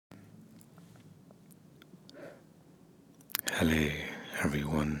Hello,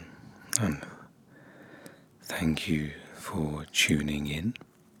 everyone, and thank you for tuning in.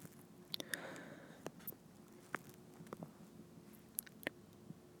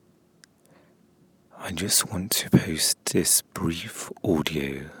 I just want to post this brief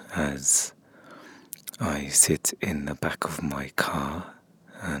audio as I sit in the back of my car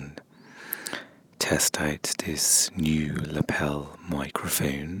and test out this new lapel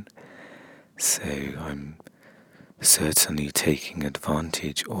microphone. So I'm certainly taking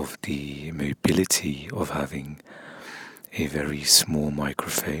advantage of the mobility of having a very small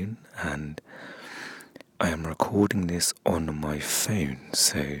microphone, and I am recording this on my phone,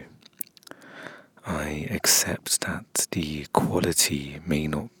 so I accept that the quality may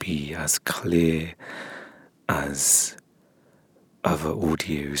not be as clear as other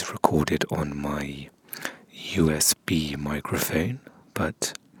audios recorded on my USB microphone,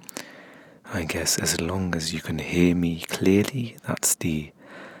 but I guess as long as you can hear me clearly, that's the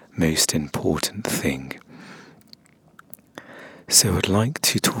most important thing. So I'd like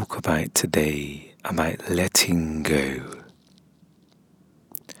to talk about today about letting go.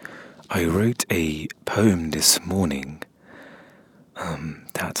 I wrote a poem this morning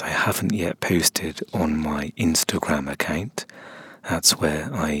that I haven't yet posted on my Instagram account. That's where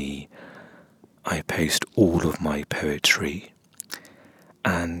I post all of my poetry.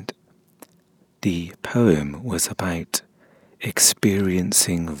 And the poem was about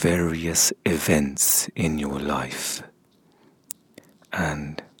experiencing various events in your life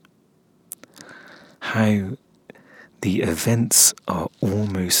and how the events are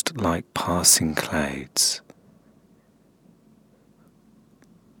almost like passing clouds.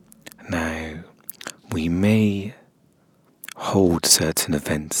 Now, we may hold certain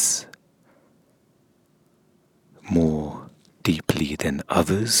events more deeply than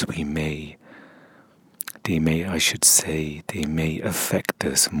others. They may affect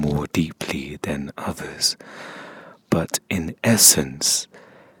us more deeply than others. But in essence,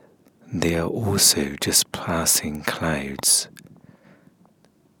 they are also just passing clouds.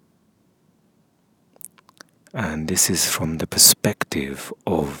 And this is from the perspective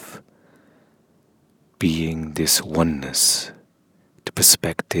of being this oneness, the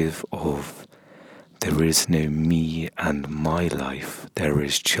perspective of there is no me and my life, there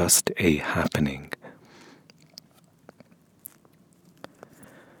is just a happening.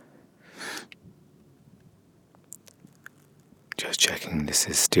 Just checking this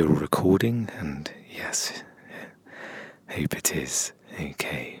is still recording, and yes, hope it is.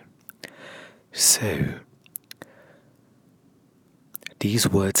 Okay. So, these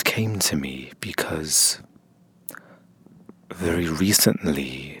words came to me because very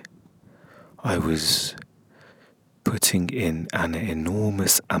recently I was putting in an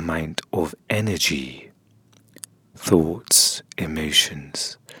enormous amount of energy, thoughts,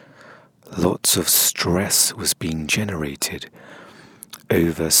 emotions. Lots of stress was being generated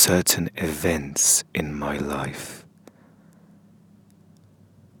over certain events in my life.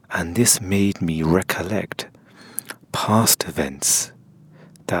 And this made me recollect past events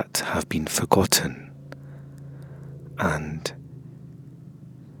that have been forgotten. And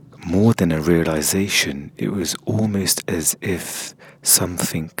more than a realization, it was almost as if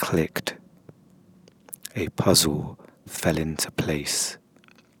something clicked. A puzzle fell into place.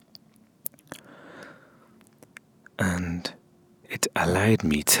 And it allowed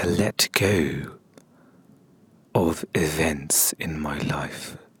me to let go of events in my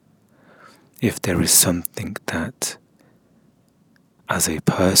life. If there is something that, as a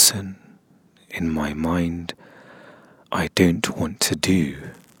person, in my mind, I don't want to do,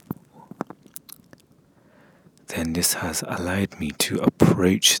 then this has allowed me to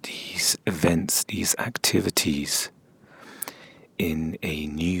approach these events, these activities, in a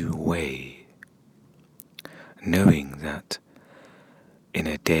new way, knowing that in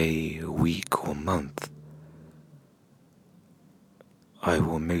a day, a week, or month, I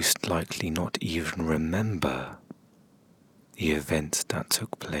will most likely not even remember the events that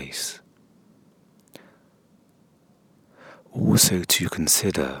took place. Also to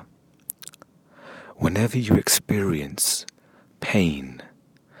consider, whenever you experience pain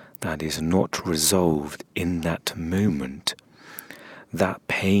that is not resolved in that moment, that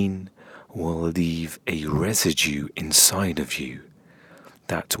pain will leave a residue inside of you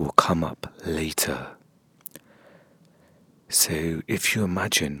that will come up later. So if you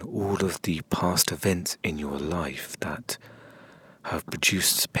imagine all of the past events in your life that have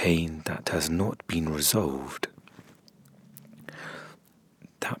produced pain that has not been resolved,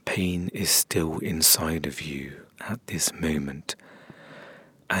 that pain is still inside of you at this moment.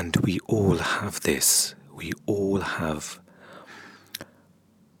 And we all have this. We all have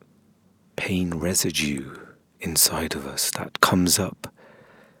pain residue inside of us that comes up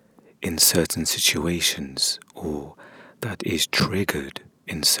in certain situations, or that is triggered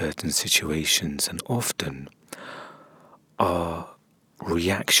in certain situations, and often our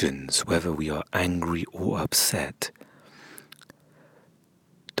reactions, whether we are angry or upset,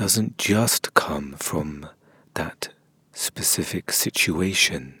 doesn't just come from that specific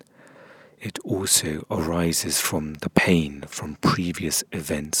situation. It also arises from the pain from previous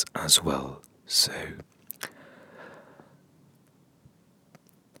events as well. So,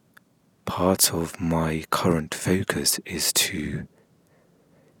 part of my current focus is to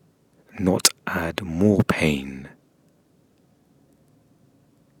not add more pain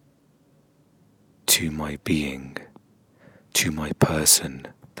to my being, to my person,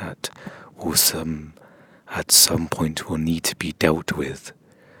 that at some point will need to be dealt with.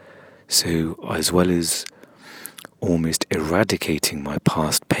 So, as well as almost eradicating my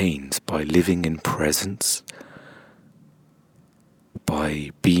past pains by living in presence,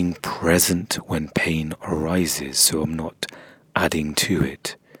 by being present when pain arises, so I'm not adding to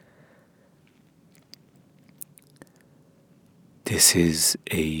it. This is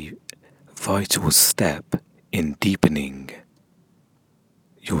a vital step in deepening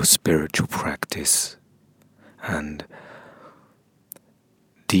your spiritual practice, and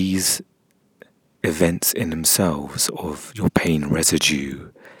these events in themselves of your pain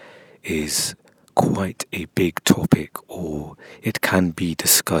residue is quite a big topic, or it can be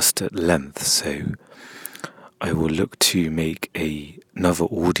discussed at length, so I will look to make another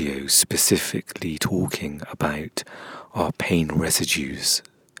audio specifically talking about our pain residues,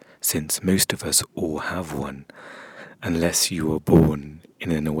 since most of us all have one, unless you were born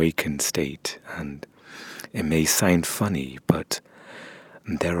in an awakened state. And it may sound funny, but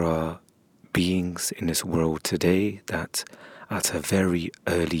there are beings in this world today that at a very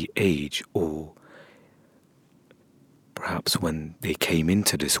early age, or perhaps when they came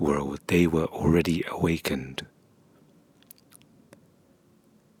into this world, they were already awakened.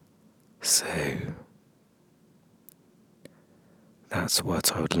 So that's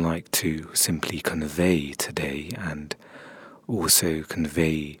what I would like to simply convey today, and also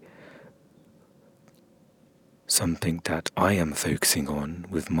convey something that I am focusing on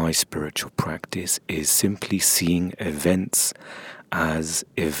with my spiritual practice, is simply seeing events as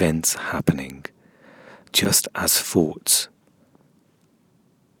events happening. Just as thoughts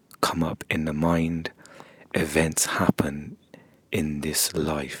come up in the mind, events happen in this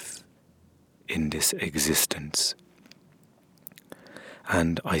life, in this existence.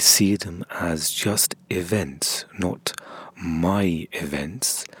 And I see them as just events, not my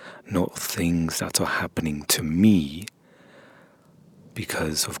events, not things that are happening to me,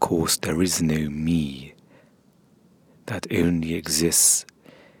 because of course there is no me. That only exists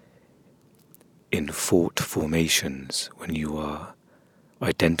in thought formations, when you are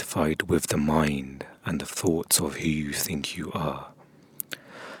identified with the mind and the thoughts of who you think you are.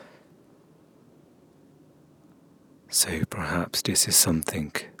 So perhaps this is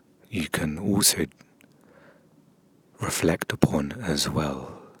something you can also reflect upon as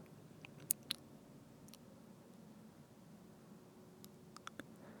well.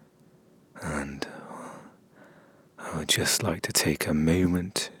 And I would just like to take a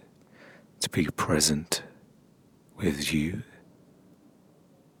moment to be present with you.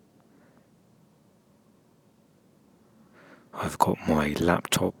 I've got my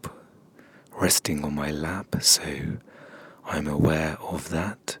laptop resting on my lap, so I'm aware of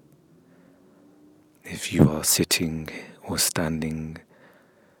that. If you are sitting or standing,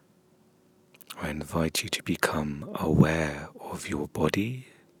 I invite you to become aware of your body,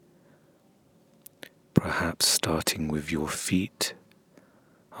 perhaps starting with your feet.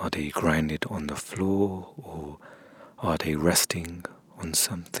 Are they grounded on the floor, or are they resting on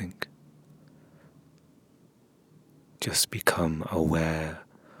something? Just become aware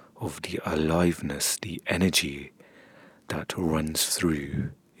of the aliveness, the energy that runs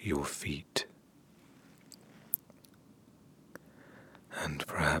through your feet. And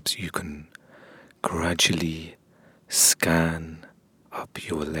perhaps you can gradually scan up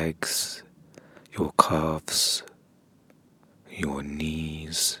your legs, your calves, your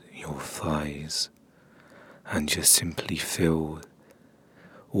knees, your thighs, and just simply feel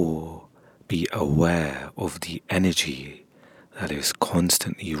or be aware of the energy that is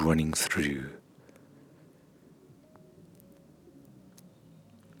constantly running through.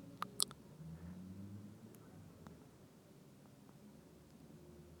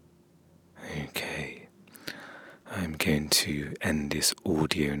 Okay, I'm going to end this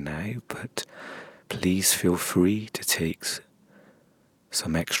audio now, but please feel free to take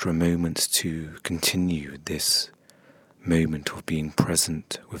some extra moments to continue this moment of being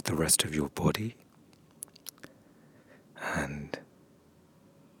present with the rest of your body. And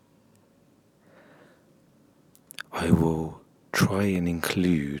I will try and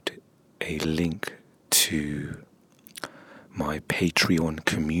include a link to my Patreon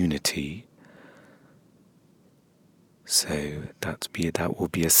community, so that will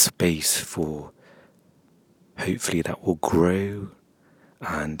be a space for, hopefully that will grow,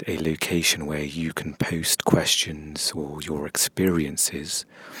 and a location where you can post questions or your experiences.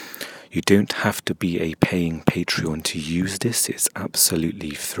 You don't have to be a paying Patreon to use this, it's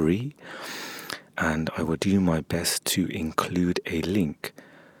absolutely free, and I will do my best to include a link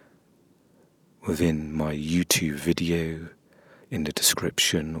within my YouTube video, in the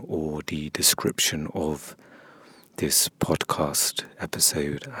description, or the description of this podcast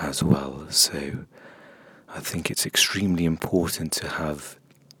episode as well. So I think it's extremely important to have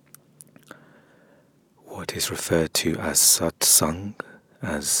what is referred to as satsang,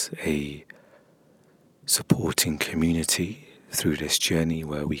 as a supporting community through this journey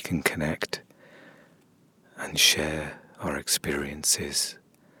where we can connect and share our experiences.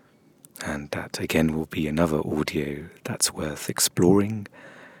 And that again will be another audio that's worth exploring.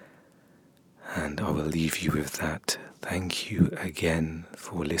 And I will leave you with that. Thank you again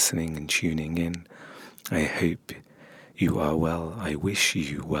for listening and tuning in. I hope you are well. I wish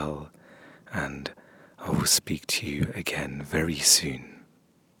you well. And I will speak to you again very soon.